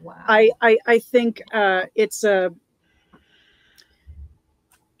 Wow. I think it's sort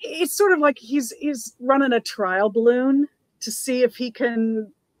of like he's running a trial balloon to see if he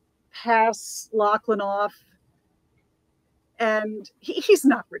can pass Lachlan off. And he's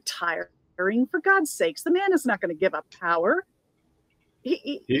not retiring, for God's sakes. The man is not going to give up power.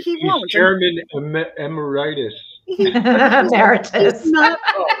 He won't. He's chairman emeritus. Emeritus. It's not.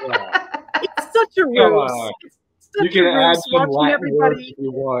 It's such a ruse. You can add some Latin words if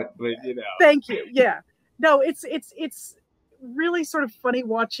you want, but you know. Thank you. Yeah. No, it's really sort of funny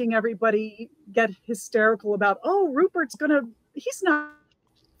watching everybody get hysterical about, Rupert's he's not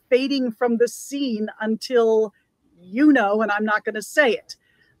fading from the scene until and I'm not going to say it.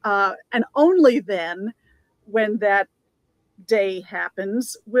 And only then, when that day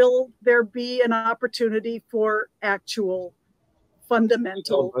happens, will there be an opportunity for actual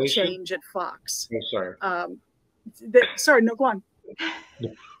fundamental change at Fox. Oh, sorry. Sorry, no, go on.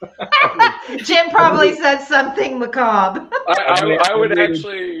 Jim probably said something macabre. I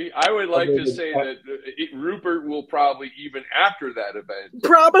would like to say that Rupert will probably, even after that event,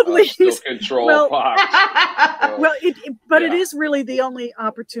 probably still control Fox. It is really the only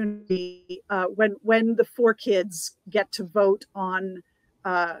opportunity when the four kids get to vote on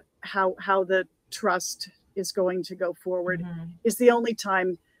how the trust is going to go forward. Is the only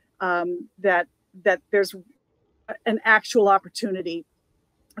time that there's an actual opportunity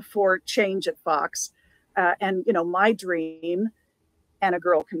for change at Fox. And my dream, and a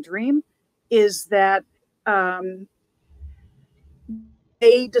girl can dream, is that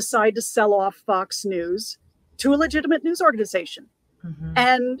they decide to sell off Fox News to a legitimate news organization.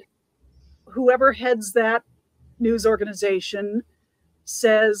 And whoever heads that news organization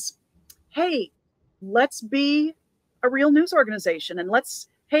says, hey, let's be a real news organization, and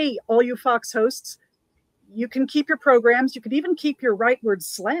hey, all you Fox hosts, you can keep your programs, you can even keep your rightward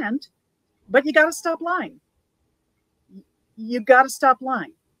slant, but you got to stop lying. You got to stop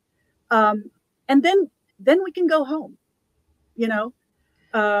lying. And then we can go home,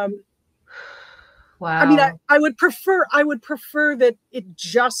 Wow. I mean, I would prefer that it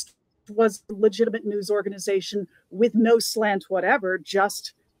just was a legitimate news organization with no slant whatever,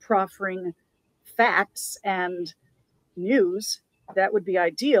 just proffering facts and news. That would be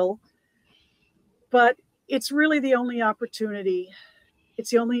ideal. But it's really the only opportunity. It's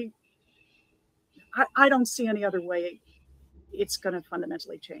the only, I don't see any other way it's going to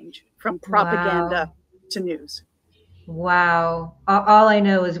fundamentally change from propaganda to news. Wow. All I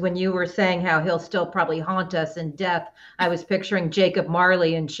know is when you were saying how he'll still probably haunt us in death, I was picturing Jacob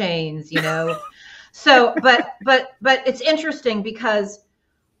Marley in chains, you know? So, but it's interesting because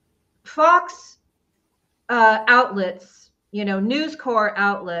Fox outlets, you know, News Corps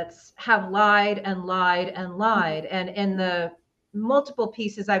outlets have lied and lied and lied. And in the multiple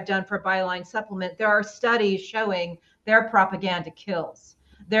pieces I've done for Byline Supplement, there are studies showing their propaganda kills.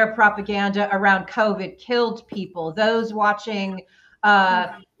 Their propaganda around COVID killed people. Those watching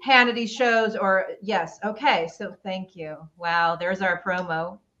Hannity shows or yes. Okay. So thank you. Wow. There's our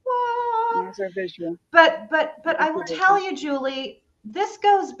promo. There's our visual. But I will tell you, Julie, this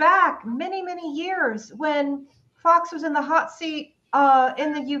goes back many, many years when Fox was in the hot seat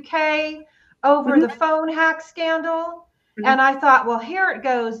in the UK over the phone hack scandal. And I thought, well, here it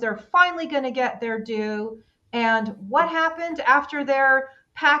goes. They're finally going to get their due. And what happened after their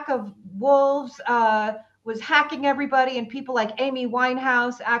pack of wolves was hacking everybody, and people like Amy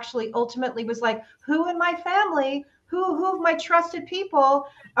Winehouse actually ultimately was like, who in my family, who of my trusted people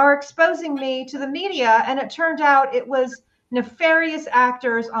are exposing me to the media? And it turned out it was nefarious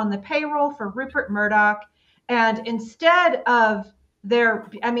actors on the payroll for Rupert Murdoch. And instead of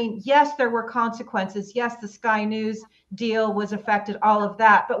yes, there were consequences. Yes, the Sky News deal was affected, all of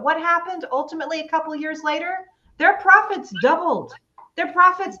that. But what happened ultimately a couple of years later? Their profits doubled. Their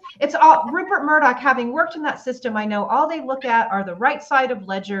profits, it's all Rupert Murdoch, having worked in that system, I know all they look at are the right side of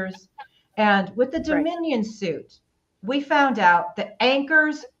ledgers. And with the Dominion suit, we found out that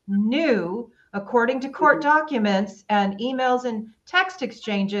anchors knew, according to court documents and emails and text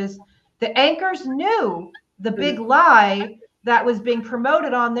exchanges, the anchors knew the big lie that was being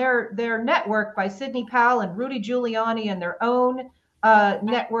promoted on their network by Sidney Powell and Rudy Giuliani and their own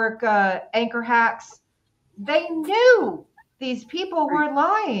network anchor hacks. They knew these people were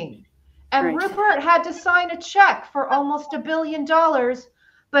lying. And Rupert had to sign a check for almost $1 billion,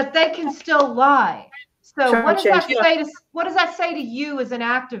 but they can still lie. So what does that say to you as an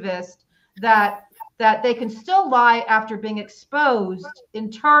activist that they can still lie after being exposed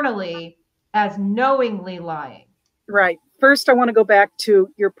internally as knowingly lying? Right. First, I want to go back to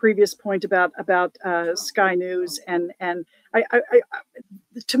your previous point about Sky News and I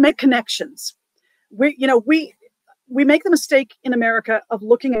to make connections. We make the mistake in America of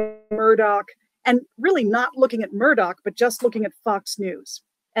looking at Murdoch and really not looking at Murdoch, but just looking at Fox News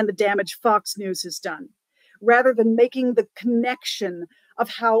and the damage Fox News has done, rather than making the connection of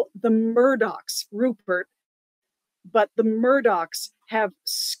how the Murdochs, Rupert, but the Murdochs have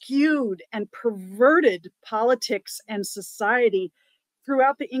skewed and perverted politics and society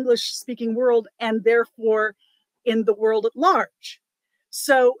throughout the English-speaking world and therefore in the world at large.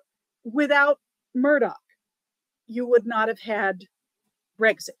 So without Murdoch, you would not have had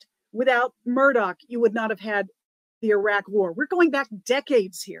Brexit. Without Murdoch, you would not have had the Iraq War. We're going back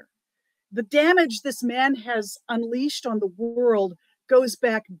decades here. The damage this man has unleashed on the world goes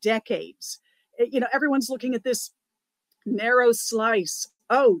back decades. Everyone's looking at this narrow slice.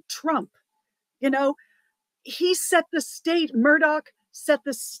 Oh, Trump. He set the stage. Murdoch set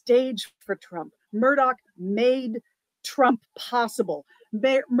the stage for Trump. Murdoch made Trump possible.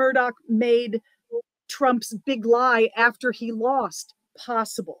 Murdoch made Trump's big lie after he lost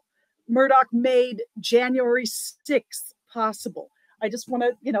possible. Murdoch made January 6th possible. I just want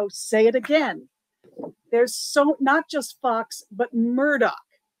to, say it again. There's not just Fox, but Murdoch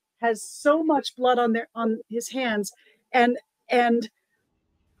has so much blood on his hands. And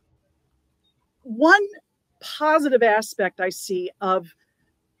one positive aspect I see of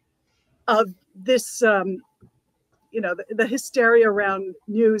this, the hysteria around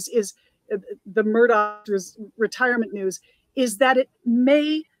news is the Murdoch retirement news, is that it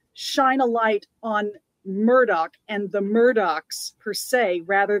may shine a light on Murdoch and the Murdochs per se,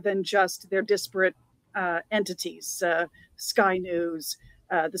 rather than just their disparate entities, Sky News,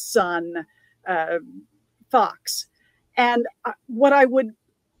 The Sun, Fox. And what I would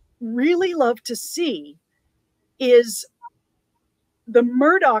really love to see is the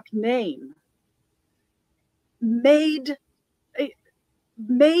Murdoch name made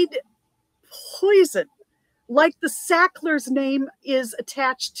poison, like the Sacklers name is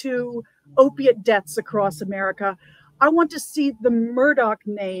attached to opiate deaths across America. I want to see the Murdoch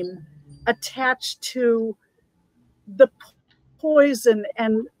name attached to the poison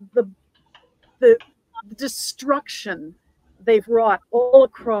and the destruction they've wrought all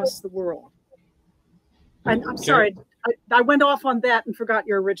across the world. And I'm sorry, I went off on that and forgot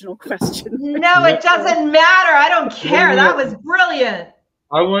your original question. No, it doesn't matter. I don't care. That was brilliant.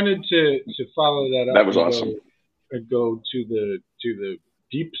 I wanted to follow that up. That was awesome. And go to the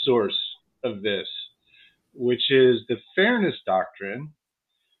deep source of this, which is the fairness doctrine.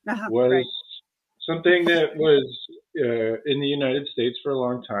 Was something that was in the United States for a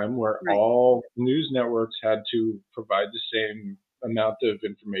long time, where all news networks had to provide the same amount of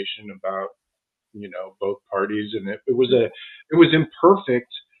information about, both parties, and it was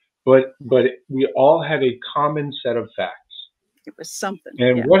imperfect, but we all had a common set of facts. It was something.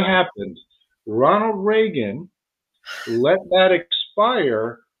 And what happened? Ronald Reagan let that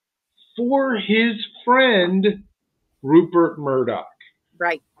expire for his friend Rupert Murdoch.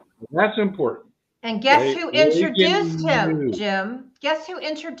 Right. That's important. And guess who introduced him, Jim? Guess who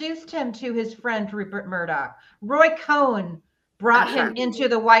introduced him to his friend Rupert Murdoch? Roy Cohn brought him into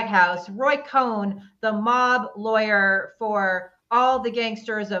the White House. Roy Cohn, the mob lawyer for all the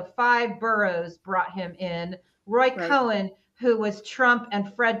gangsters of 5 boroughs, brought him in. Roy Cohn, who was Trump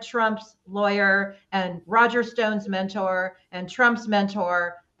and Fred Trump's lawyer and Roger Stone's mentor and Trump's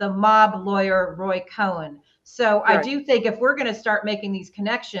mentor, the mob lawyer Roy Cohn. So I do think if we're going to start making these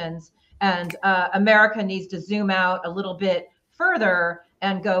connections, and America needs to zoom out a little bit further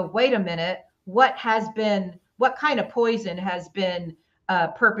and go, wait a minute, what kind of poison has been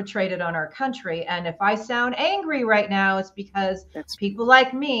perpetrated on our country? And if I sound angry right now, it's because people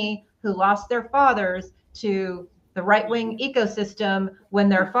like me who lost their fathers to the right-wing ecosystem when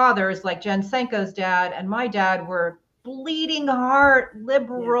their fathers, like Jen Senko's dad and my dad, were bleeding heart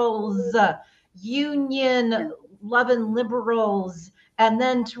liberals, union-loving liberals. And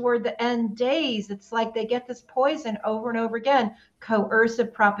then toward the end days, it's like they get this poison over and over again,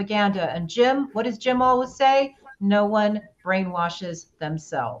 coercive propaganda. And Jim, what does Jim always say? No one brainwashes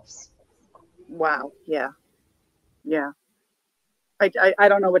themselves. Wow. Yeah. Yeah. I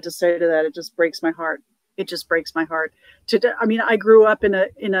don't know what to say to that. It just breaks my heart. It just breaks my heart. I mean, I grew up in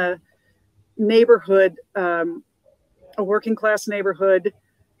a neighborhood, a working class neighborhood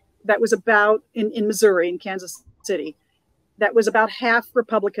that was about in Missouri, in Kansas City, that was about half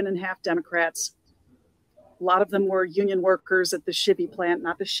Republican and half Democrats. A lot of them were union workers at the Chevy plant,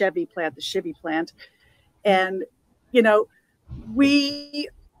 not the Chevy plant, the Chevy plant. And, we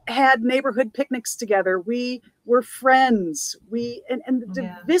had neighborhood picnics together. We were friends. And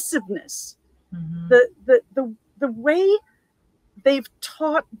the divisiveness, the way they've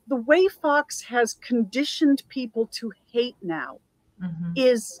taught, the way Fox has conditioned people to hate now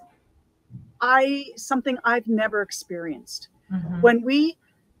is something I've never experienced. When we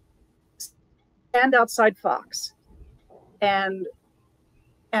stand outside Fox and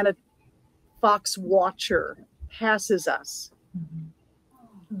a Fox watcher passes us,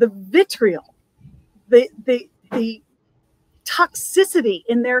 the vitriol, the toxicity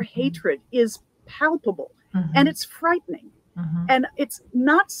in their hatred is palpable, and it's frightening. And it's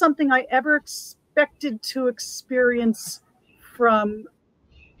not something I ever expected to experience from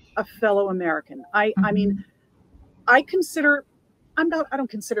a fellow American. I mean, I don't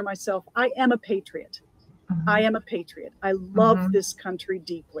consider myself, I am a patriot. I am a patriot. I love this country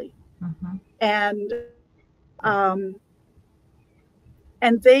deeply. And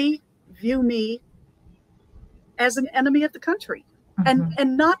they view me as an enemy of the country. And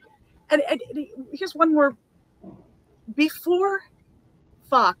here's one more. Before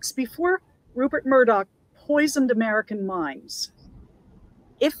Fox, before Rupert Murdoch poisoned American minds,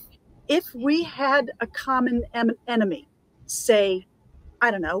 if we had a common enemy, say, I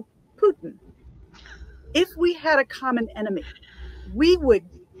don't know, Putin, if we had a common enemy, we would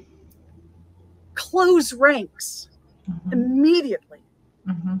close ranks immediately.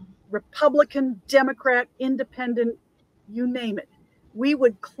 Republican, Democrat, Independent, you name it. We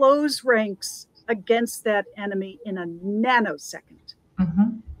would close ranks against that enemy in a nanosecond.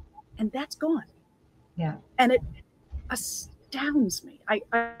 And that's gone. Yeah. And it astounds me.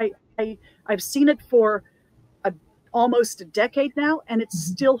 I've seen it for almost a decade now, and it's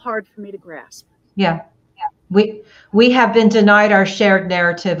still hard for me to grasp. Yeah. We have been denied our shared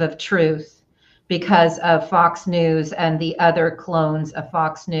narrative of truth because of Fox News and the other clones of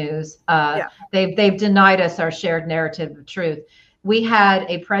Fox News. They've denied us our shared narrative of truth. We had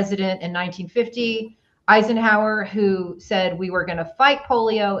a president in 1950, Eisenhower, who said we were going to fight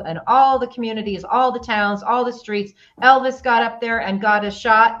polio in all the communities, all the towns, all the streets. Elvis got up there and got a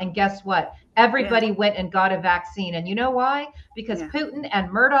shot, and guess what? everybody went and got a vaccine. And you know why? Because Putin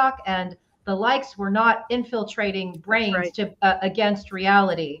and Murdoch and the likes were not infiltrating brains to against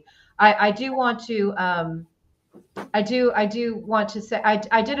reality. I do want to say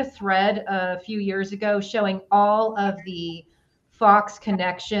I did a thread a few years ago showing all of the Fox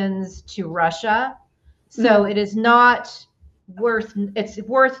connections to Russia. So it is not it's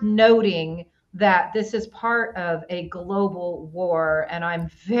worth noting that this is part of a global war, and I'm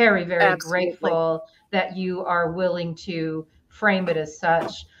very, very grateful that you are willing to frame it as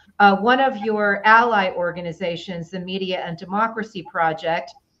such. One of your ally organizations, the Media and Democracy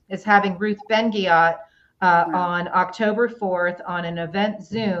Project, is having Ruth Ben-Ghiat on October 4th on an event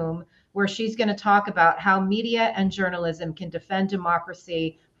Zoom where she's going to talk about how media and journalism can defend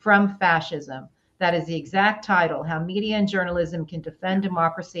democracy from fascism. That is the exact title, How Media and Journalism Can Defend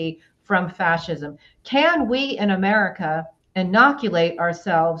Democracy from Fascism. Can we in America inoculate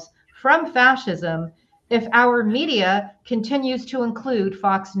ourselves from fascism if our media continues to include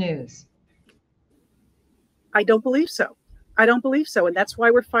Fox News? I don't believe so. I don't believe so. And that's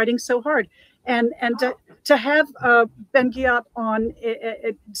why we're fighting so hard. And to have Ben-Ghiat on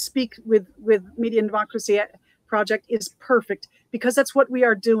speak with Media and Democracy Project is perfect, because that's what we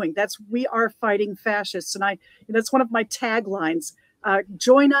are doing. We are fighting fascists. And that's one of my taglines.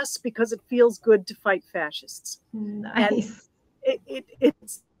 Join us because it feels good to fight fascists. Nice. And it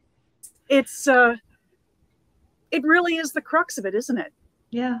really is the crux of it, isn't it?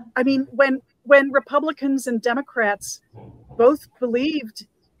 Yeah. I mean, when Republicans and Democrats both believed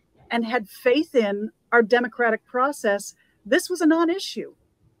and had faith in our democratic process, this was a non-issue.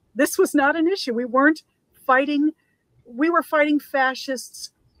 This was not an issue. We were fighting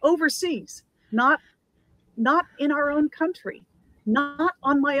fascists overseas, not in our own country, not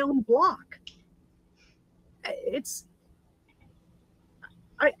on my own block. I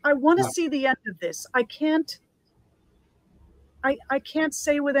want to see the end of this. I can't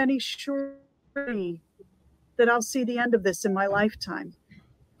say with any surety that I'll see the end of this in my lifetime.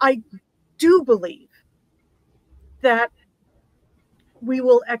 I do believe that we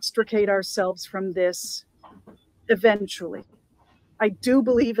will extricate ourselves from this eventually. I do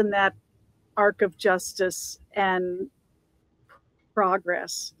believe in that arc of justice and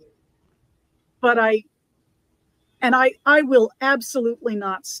progress. But I will absolutely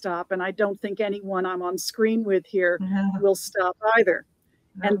not stop, and I don't think anyone I'm on screen with here will stop either.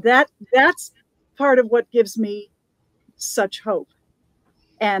 And that's part of what gives me such hope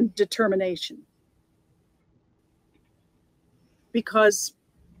and determination. Because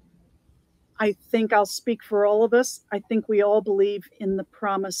I think I'll speak for all of us. I think we all believe in the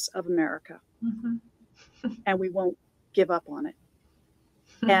promise of America. And we won't give up on it.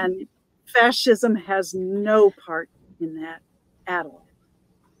 And fascism has no part in that at all.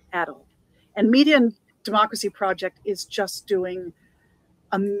 At all. And Media and Democracy Project is just doing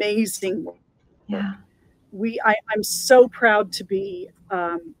amazing work. Yeah. I'm so proud to be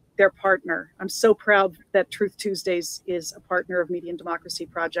their partner. I'm so proud that Truth Tuesdays is a partner of Media and Democracy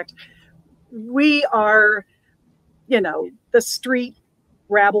Project. We are, the street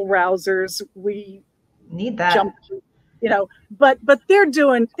rabble rousers. We need that. Jump, but they're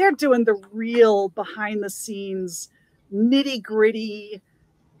doing the real behind the scenes, nitty gritty,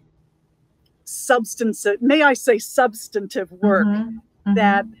 substantive work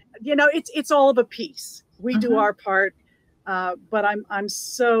that it's all of a piece. We do our part, but I'm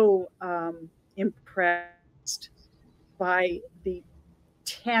so impressed by the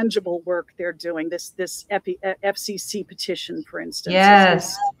tangible work they're doing. This FCC petition, for instance,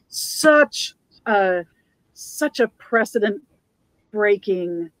 yes, such a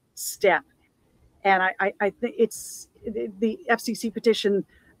precedent-breaking step, and I think it's the FCC petition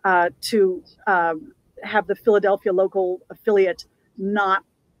to have the Philadelphia local affiliate not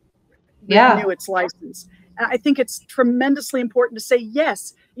renew its license. And I think it's tremendously important to say,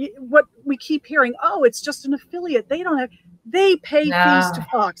 yes, what we keep hearing, it's just an affiliate. They pay fees to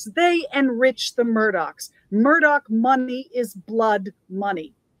Fox. They enrich the Murdochs. Murdoch money is blood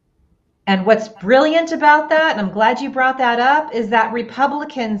money. And what's brilliant about that, and I'm glad you brought that up, is that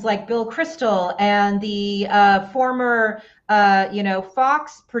Republicans like Bill Kristol and the former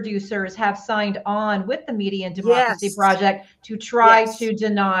Fox producers have signed on with the Media and Democracy Project to try to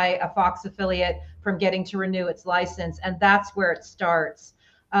deny a Fox affiliate from getting to renew its license. And that's where it starts.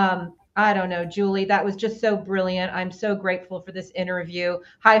 I don't know, Julie, that was just so brilliant. I'm so grateful for this interview.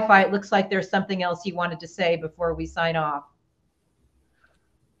 Hi-Fi, it looks like there's something else you wanted to say before we sign off.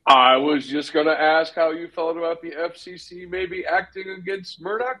 I was just going to ask how you felt about the FCC maybe acting against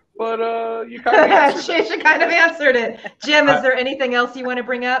Murdoch, but you kind of answered she kind of answered it. Jim, is there anything else you want to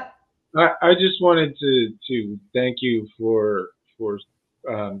bring up? I just wanted to thank you for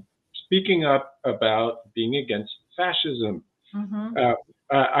speaking up about being against fascism. Hmm. Uh,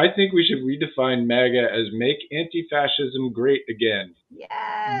 I think we should redefine MAGA as make anti-fascism great again.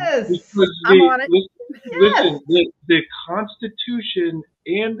 Yes. Because I'm on it. Yes. the Constitution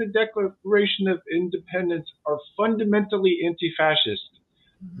and the Declaration of Independence are fundamentally anti-fascist.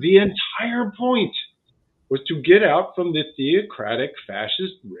 Mhm. The entire point was to get out from the theocratic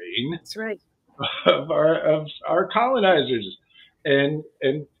fascist reign That's right. of our colonizers, and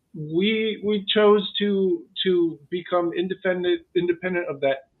we chose to become independent of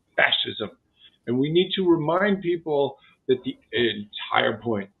that fascism, and we need to remind people that the entire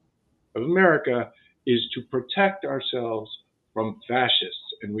point of America is to protect ourselves from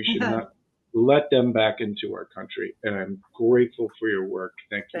fascists, and we should not let them back into our country. And I'm grateful for your work.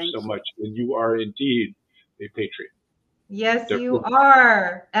 Thank you Thank so you. much, and you are indeed a patriot. Yes, There- you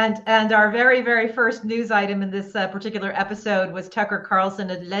are. And our very, very first news item in this particular episode was Tucker Carlson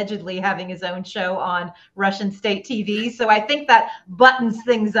allegedly having his own show on Russian state TV. So I think that buttons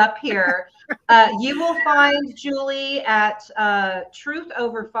things up here. You will find Julie at Truth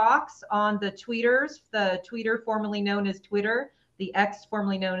Over Fox on the tweeters, the Twitter formerly known as Twitter, the X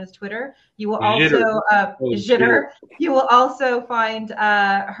formerly known as Twitter. You will Jitter. also Oh, Jitter. You will also find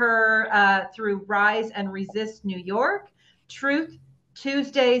her through Rise and Resist New York,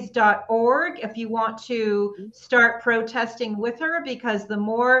 truthtuesdays.org if you want to start protesting with her, because the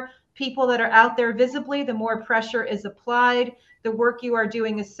more people that are out there visibly, the more pressure is applied. The work you are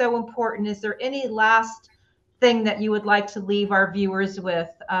doing is so important. Is there any last thing that you would like to leave our viewers with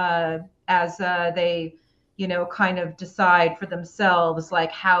as they, kind of decide for themselves,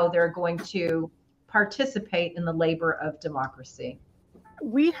 like how they're going to participate in the labor of democracy?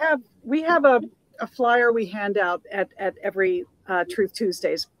 We have a flyer we hand out at every Truth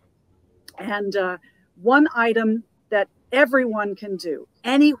Tuesdays, and one item that everyone can do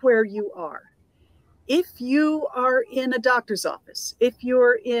anywhere you are. If you are in a doctor's office, if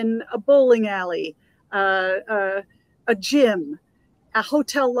you're in a bowling alley, a gym, a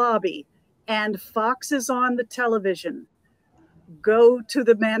hotel lobby, and Fox is on the television, go to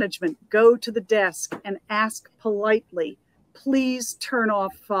the management, go to the desk, and ask politely, please turn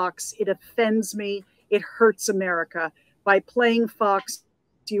off Fox. It offends me. It hurts America. By playing Fox,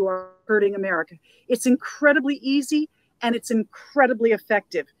 you are hurting America. It's incredibly easy and it's incredibly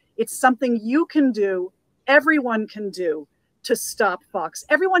effective. It's something you can do, everyone can do to stop Fox.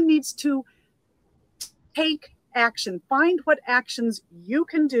 Everyone needs to take action. Find what actions you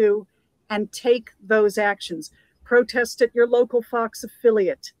can do and take those actions. Protest at your local Fox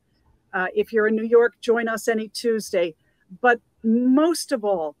affiliate. If you're in New York, join us any Tuesday. But most of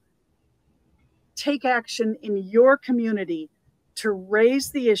all, take action in your community to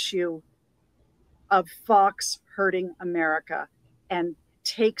raise the issue of Fox hurting America and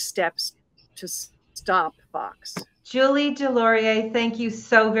take steps to stop Fox. Julie DeLaurier, thank you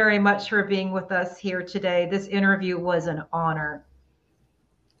so very much for being with us here today. This interview was an honor.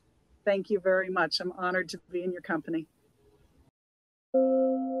 Thank you very much. I'm honored to be in your company.